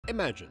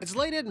Imagine, it's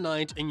late at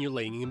night and you're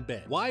laying in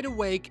bed, wide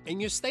awake,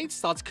 and your state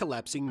starts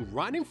collapsing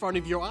right in front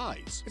of your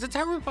eyes. It's a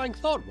terrifying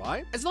thought,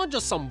 right? It's not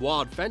just some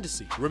wild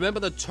fantasy.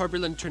 Remember the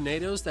turbulent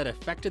tornadoes that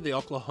affected the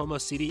Oklahoma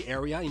City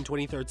area in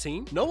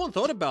 2013? No one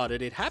thought about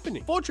it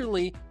happening.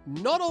 Fortunately,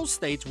 not all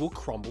states will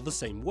crumble the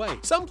same way.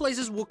 Some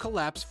places will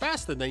collapse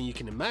faster than you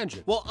can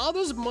imagine, while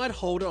others might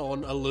hold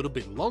on a little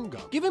bit longer,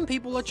 giving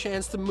people a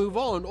chance to move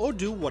on or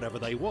do whatever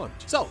they want.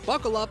 So,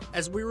 buckle up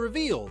as we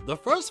reveal the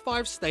first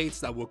 5 states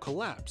that will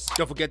collapse.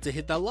 Don't forget to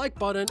hit that like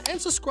button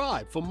and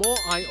subscribe for more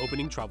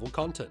eye-opening travel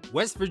content.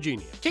 West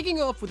Virginia.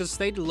 Kicking off with a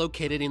state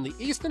located in the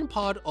eastern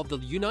part of the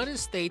United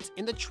States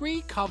in the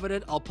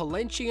tree-covered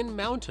Appalachian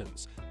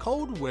Mountains,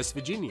 called West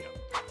Virginia.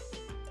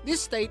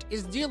 This state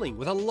is dealing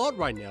with a lot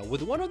right now,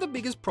 with one of the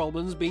biggest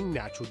problems being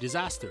natural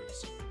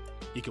disasters.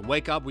 You can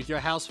wake up with your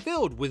house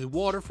filled with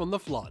water from the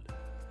flood.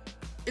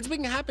 It's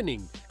been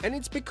happening, and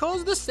it's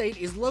because the state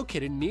is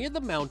located near the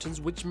mountains,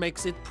 which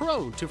makes it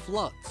prone to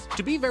floods.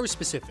 To be very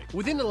specific,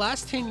 within the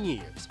last 10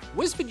 years,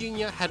 West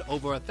Virginia had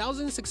over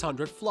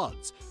 1,600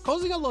 floods,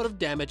 causing a lot of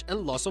damage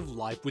and loss of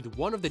life, with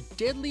one of the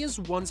deadliest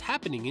ones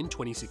happening in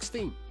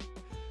 2016.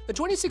 The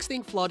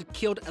 2016 flood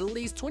killed at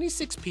least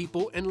 26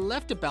 people and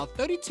left about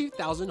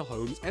 32,000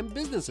 homes and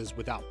businesses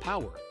without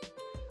power.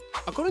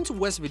 According to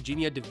West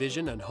Virginia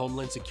Division of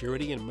Homeland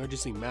Security and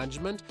Emergency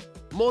Management,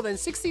 more than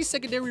 60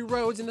 secondary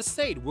roads in the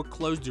state were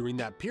closed during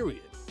that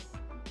period.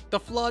 The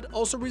flood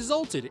also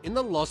resulted in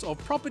the loss of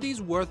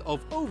properties worth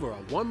of over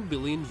 $1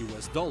 billion.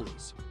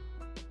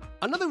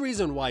 Another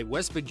reason why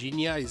West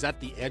Virginia is at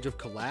the edge of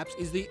collapse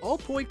is the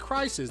opioid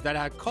crisis that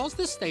had cost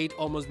the state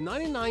almost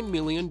 $99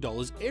 million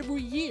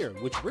every year,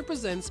 which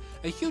represents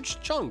a huge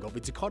chunk of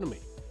its economy.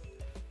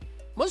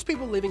 Most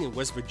people living in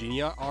West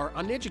Virginia are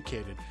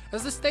uneducated,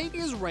 as the state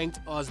is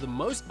ranked as the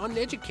most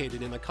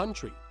uneducated in the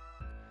country.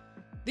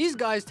 These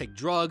guys take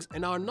drugs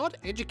and are not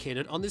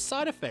educated on the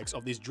side effects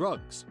of these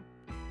drugs.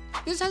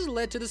 This has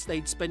led to the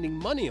state spending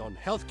money on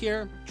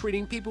healthcare,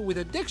 treating people with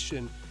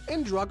addiction,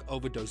 and drug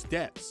overdose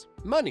deaths.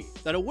 Money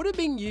that would have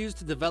been used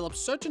to develop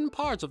certain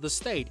parts of the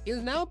state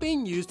is now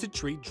being used to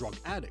treat drug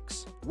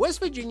addicts. West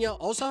Virginia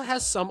also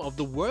has some of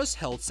the worst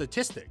health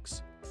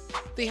statistics.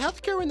 The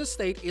healthcare in the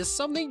state is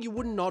something you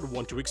would not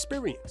want to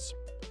experience.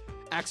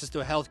 Access to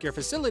healthcare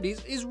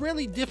facilities is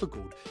really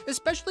difficult,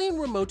 especially in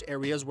remote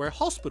areas where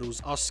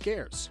hospitals are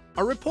scarce.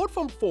 A report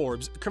from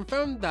Forbes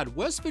confirmed that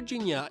West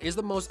Virginia is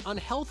the most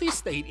unhealthy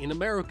state in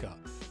America.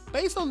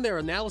 Based on their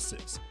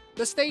analysis,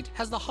 the state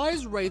has the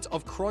highest rates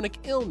of chronic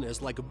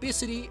illness like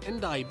obesity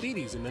and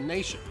diabetes in the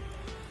nation.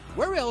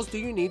 Where else do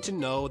you need to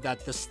know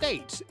that the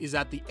state is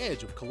at the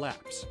edge of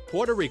collapse?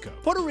 Puerto Rico.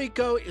 Puerto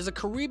Rico is a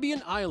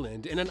Caribbean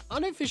island in an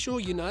unofficial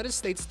United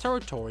States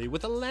territory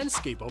with a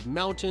landscape of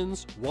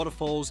mountains,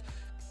 waterfalls,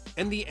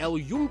 and the El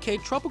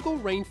Yunque tropical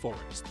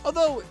rainforest.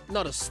 Although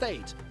not a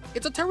state,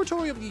 it's a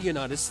territory of the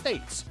United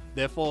States.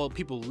 Therefore,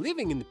 people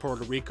living in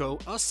Puerto Rico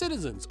are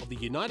citizens of the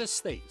United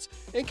States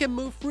and can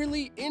move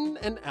freely in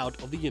and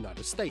out of the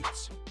United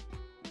States.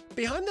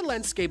 Behind the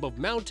landscape of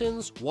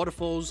mountains,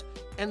 waterfalls,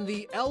 and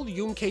the El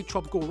Yunque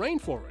tropical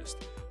rainforest,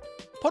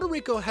 Puerto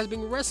Rico has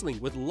been wrestling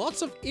with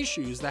lots of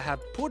issues that have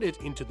put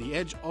it into the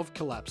edge of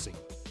collapsing.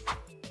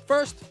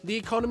 First, the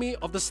economy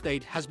of the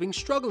state has been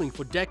struggling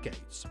for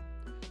decades.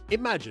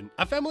 Imagine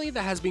a family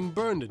that has been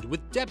burdened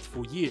with debt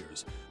for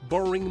years,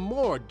 borrowing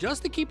more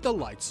just to keep the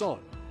lights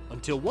on,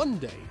 until one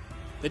day,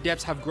 the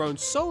debts have grown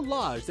so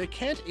large they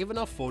can't even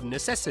afford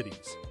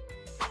necessities.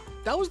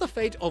 That was the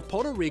fate of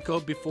Puerto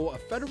Rico before a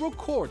federal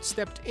court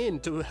stepped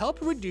in to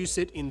help reduce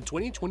it in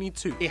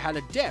 2022. It had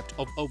a debt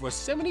of over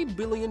 $70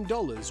 billion,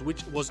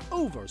 which was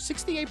over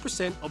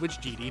 68% of its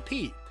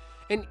GDP.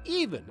 And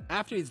even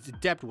after its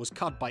debt was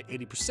cut by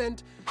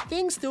 80%,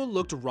 things still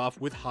looked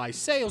rough with high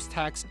sales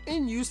tax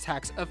and use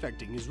tax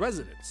affecting its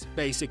residents.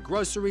 Basic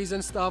groceries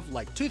and stuff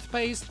like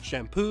toothpaste,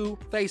 shampoo,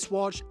 face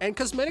wash, and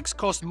cosmetics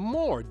cost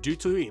more due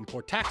to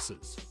import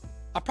taxes.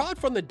 Apart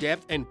from the debt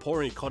and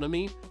poor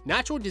economy,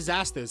 natural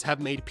disasters have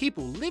made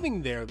people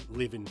living there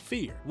live in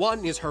fear.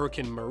 One is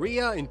Hurricane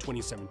Maria in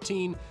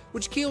 2017,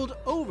 which killed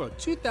over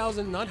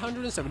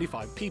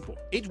 2,975 people.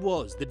 It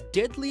was the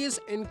deadliest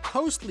and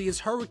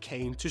costliest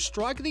hurricane to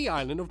strike the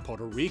island of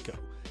Puerto Rico,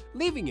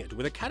 leaving it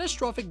with a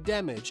catastrophic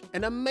damage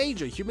and a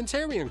major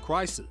humanitarian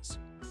crisis.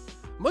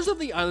 Most of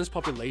the island's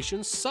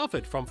population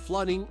suffered from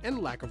flooding and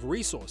lack of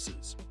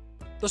resources.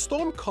 The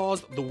storm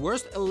caused the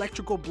worst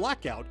electrical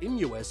blackout in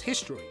US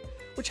history,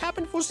 which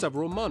happened for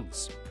several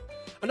months.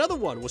 Another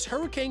one was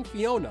Hurricane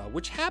Fiona,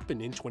 which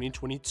happened in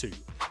 2022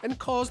 and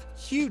caused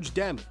huge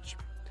damage,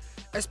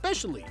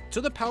 especially to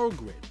the power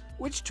grid,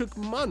 which took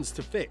months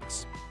to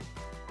fix.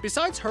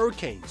 Besides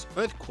hurricanes,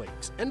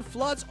 earthquakes, and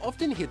floods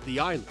often hit the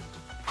island.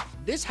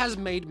 This has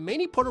made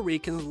many Puerto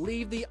Ricans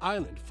leave the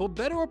island for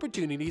better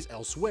opportunities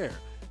elsewhere,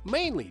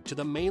 mainly to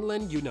the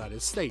mainland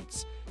United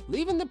States,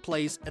 leaving the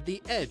place at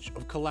the edge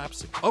of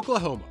collapsing.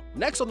 Oklahoma.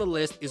 Next on the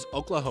list is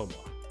Oklahoma,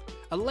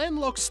 a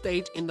landlocked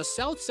state in the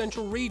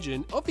south-central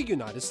region of the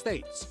United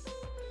States.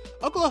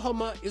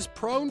 Oklahoma is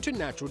prone to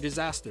natural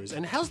disasters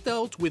and has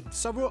dealt with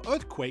several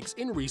earthquakes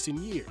in recent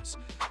years,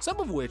 some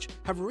of which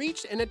have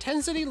reached an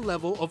intensity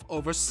level of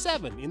over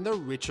 7 in the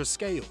Richter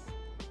scale.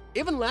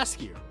 Even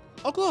last year,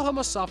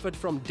 Oklahoma suffered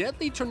from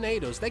deadly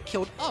tornadoes that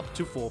killed up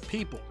to 4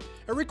 people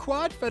and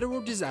required federal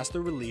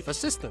disaster relief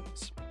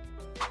assistance.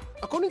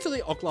 According to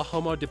the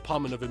Oklahoma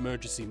Department of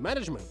Emergency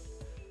Management,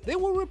 there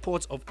were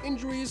reports of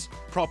injuries,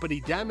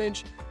 property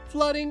damage,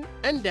 flooding,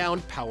 and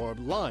downed power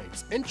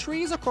lines and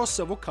trees across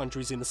several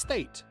countries in the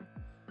state.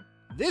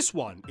 This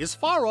one is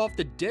far off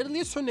the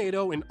deadliest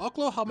tornado in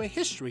Oklahoma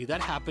history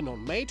that happened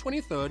on May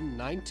 23,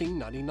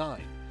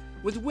 1999,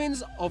 with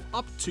winds of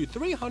up to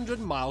 300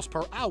 miles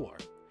per hour.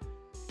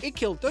 It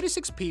killed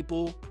 36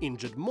 people,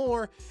 injured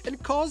more,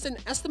 and caused an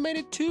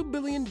estimated $2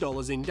 billion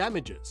in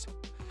damages.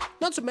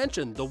 Not to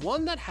mention the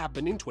one that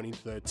happened in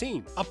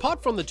 2013.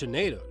 Apart from the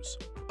tornadoes,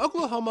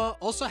 Oklahoma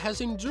also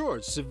has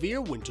endured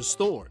severe winter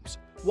storms,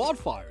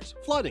 wildfires,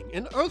 flooding,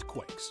 and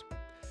earthquakes.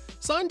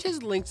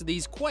 Scientists linked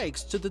these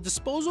quakes to the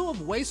disposal of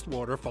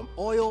wastewater from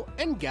oil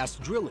and gas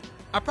drilling,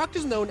 a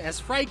practice known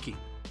as fracking.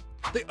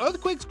 The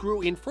earthquakes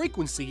grew in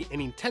frequency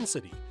and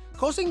intensity,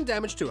 causing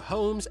damage to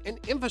homes and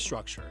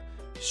infrastructure,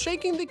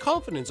 shaking the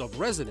confidence of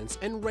residents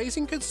and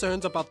raising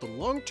concerns about the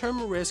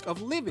long-term risk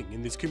of living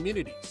in these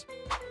communities.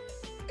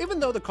 Even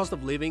though the cost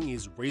of living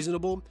is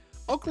reasonable,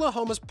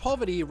 Oklahoma's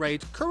poverty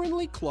rate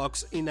currently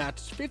clocks in at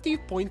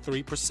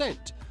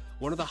 50.3%,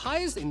 one of the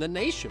highest in the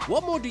nation.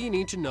 What more do you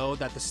need to know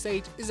that the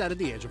state is at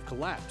the edge of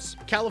collapse?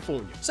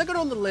 California. Second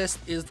on the list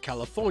is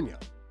California.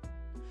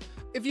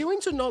 If you're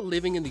into not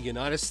living in the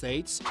United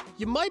States,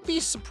 you might be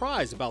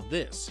surprised about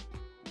this.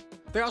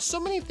 There are so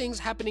many things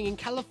happening in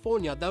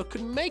California that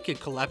could make it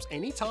collapse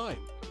anytime.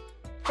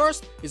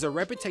 First is a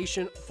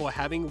reputation for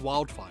having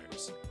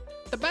wildfires.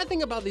 The bad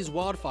thing about these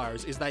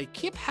wildfires is they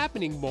keep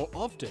happening more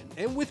often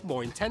and with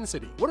more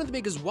intensity. One of the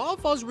biggest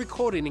wildfires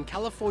recorded in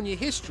California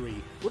history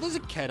was the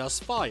Cicadas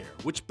Fire,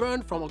 which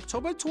burned from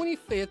October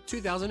 25,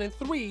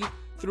 2003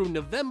 through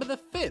November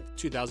 5,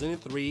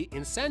 2003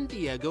 in San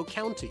Diego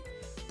County,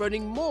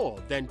 burning more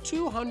than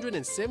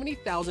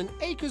 270,000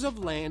 acres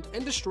of land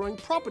and destroying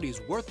properties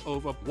worth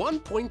over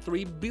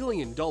 $1.3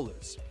 billion.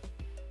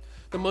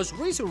 The most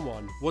recent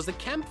one was the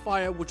Camp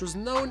Fire, which was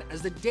known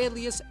as the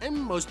deadliest and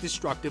most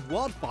destructive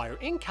wildfire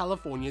in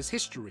California's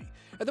history,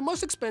 and the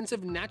most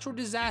expensive natural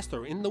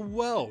disaster in the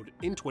world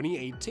in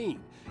 2018,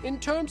 in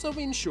terms of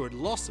insured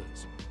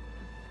losses.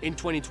 In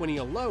 2020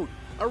 alone,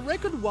 a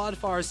record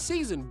wildfire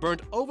season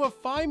burnt over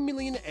 5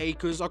 million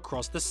acres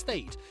across the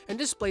state and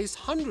displaced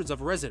hundreds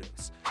of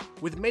residents,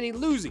 with many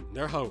losing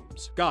their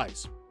homes.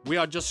 Guys, we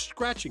are just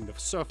scratching the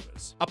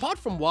surface. Apart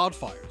from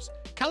wildfires,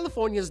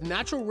 California's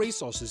natural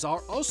resources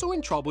are also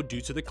in trouble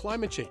due to the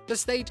climate change. The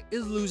state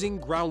is losing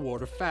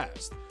groundwater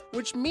fast,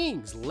 which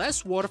means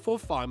less water for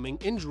farming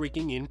and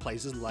drinking in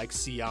places like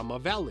Siama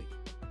Valley.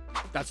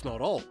 That's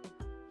not all.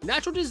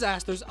 Natural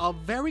disasters are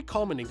very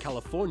common in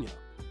California.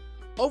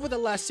 Over the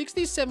last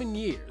 67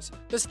 years,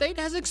 the state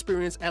has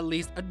experienced at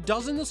least a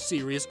dozen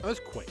serious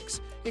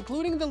earthquakes,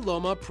 including the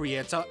Loma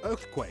Prieta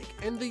earthquake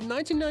and the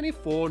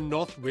 1994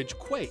 North Ridge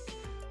quake,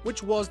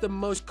 which was the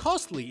most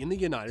costly in the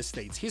United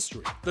States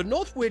history. The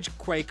North Ridge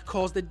quake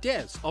caused the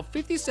deaths of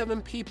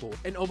 57 people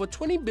and over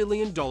 $20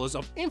 billion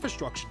of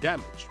infrastructure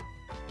damage.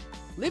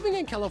 Living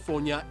in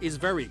California is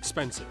very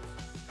expensive.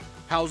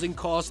 Housing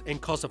costs and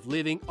cost of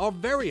living are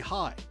very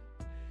high.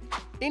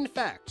 In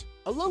fact,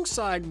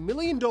 alongside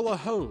million-dollar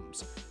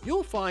homes,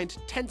 you'll find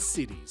tent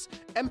cities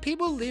and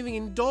people living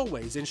in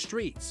doorways and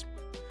streets.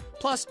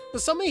 Plus, the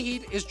summer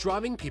heat is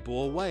driving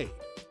people away.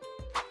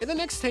 In the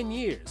next 10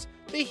 years,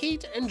 the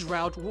heat and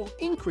drought will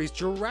increase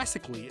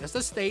drastically as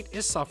the state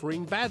is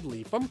suffering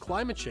badly from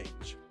climate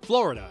change.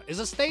 Florida is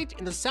a state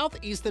in the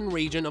southeastern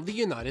region of the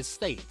United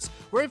States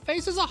where it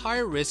faces a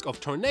higher risk of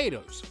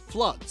tornadoes,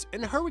 floods,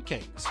 and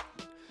hurricanes.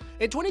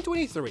 In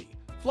 2023,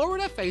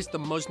 Florida faced the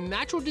most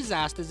natural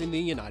disasters in the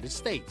United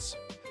States.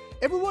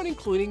 Everyone,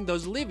 including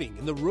those living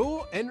in the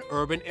rural and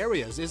urban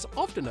areas, is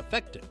often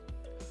affected.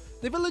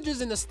 The villages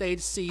in the state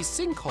see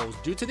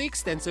sinkholes due to the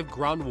extensive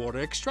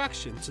groundwater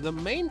extraction to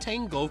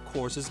maintain golf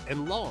courses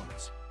and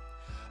lawns.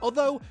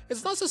 Although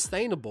it's not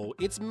sustainable,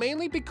 it's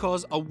mainly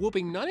because a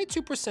whopping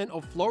 92%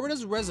 of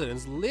Florida's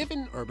residents live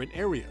in urban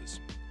areas.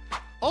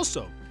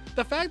 Also,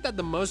 the fact that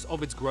the most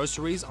of its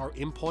groceries are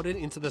imported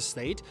into the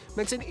state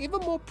makes it even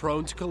more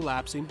prone to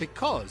collapsing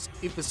because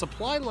if the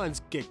supply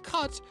lines get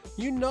cut,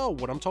 you know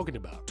what I'm talking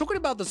about. Talking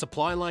about the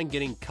supply line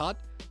getting cut,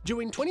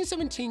 during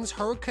 2017's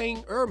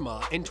Hurricane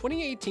Irma and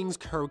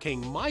 2018's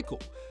Hurricane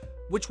Michael,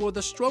 which were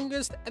the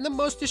strongest and the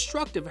most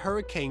destructive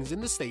hurricanes in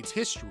the state's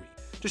history,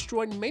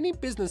 destroyed many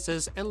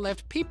businesses and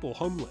left people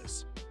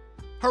homeless.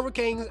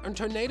 Hurricanes and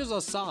tornadoes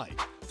aside,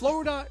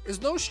 Florida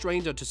is no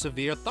stranger to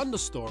severe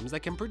thunderstorms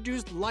that can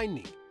produce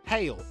lightning,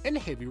 hail, and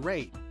heavy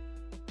rain.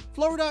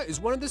 Florida is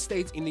one of the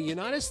states in the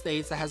United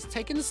States that has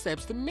taken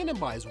steps to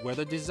minimize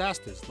weather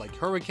disasters like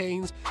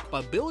hurricanes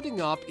by building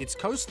up its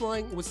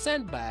coastline with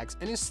sandbags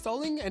and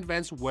installing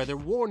advanced weather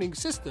warning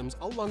systems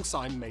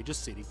alongside major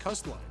city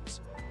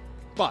coastlines.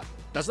 But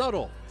that's not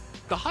all.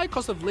 The high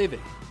cost of living,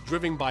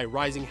 driven by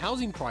rising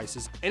housing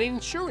prices and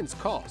insurance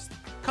costs,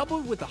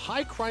 coupled with the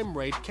high crime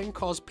rate, can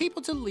cause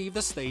people to leave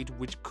the state,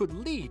 which could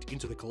lead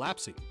into the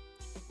collapsing.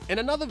 In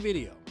another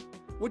video,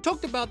 we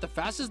talked about the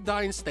fastest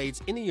dying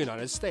states in the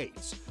United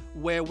States,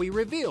 where we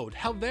revealed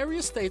how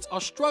various states are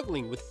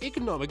struggling with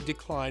economic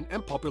decline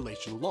and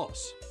population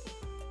loss.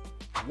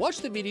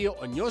 Watch the video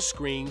on your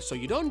screen so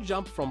you don't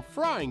jump from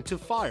frying to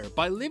fire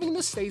by leaving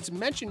the states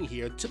mentioned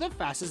here to the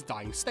fastest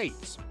dying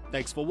states.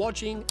 Thanks for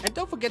watching, and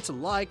don't forget to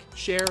like,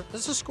 share, and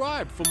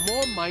subscribe for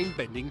more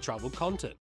mind-bending travel content.